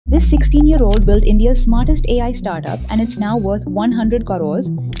This 16-year-old built India's smartest AI startup, and it's now worth 100 crores,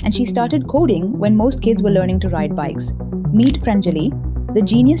 and she started coding when most kids were learning to ride bikes. Meet Pranjali, the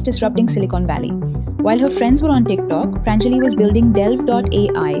genius disrupting Silicon Valley. While her friends were on TikTok, Pranjali was building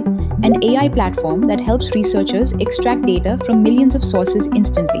Delve.ai, an AI platform that helps researchers extract data from millions of sources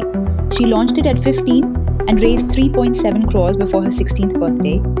instantly. She launched it at 15 and raised 3.7 crores before her 16th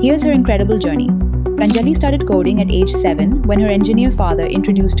birthday. Here's her incredible journey. Pranjali started coding at age 7 when her engineer father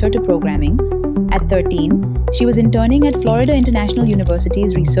introduced her to programming. At 13, she was interning at Florida International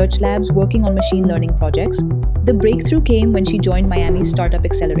University's research labs working on machine learning projects. The breakthrough came when she joined Miami's Startup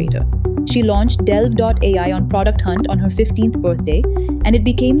Accelerator. She launched Delve.ai on Product Hunt on her 15th birthday, and it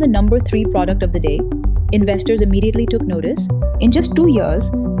became the number 3 product of the day. Investors immediately took notice. In just 2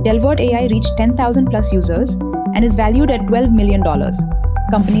 years, Delve.ai reached 10,000 plus users and is valued at $12 million.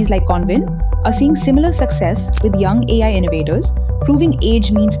 Companies like Convin are seeing similar success with young AI innovators, proving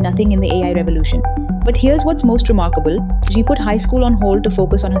age means nothing in the AI revolution. But here's what's most remarkable. She put high school on hold to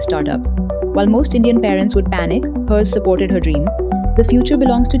focus on her startup. While most Indian parents would panic, hers supported her dream. The future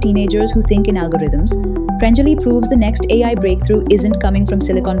belongs to teenagers who think in algorithms. Pranjali proves the next AI breakthrough isn't coming from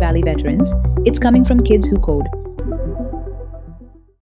Silicon Valley veterans, it's coming from kids who code.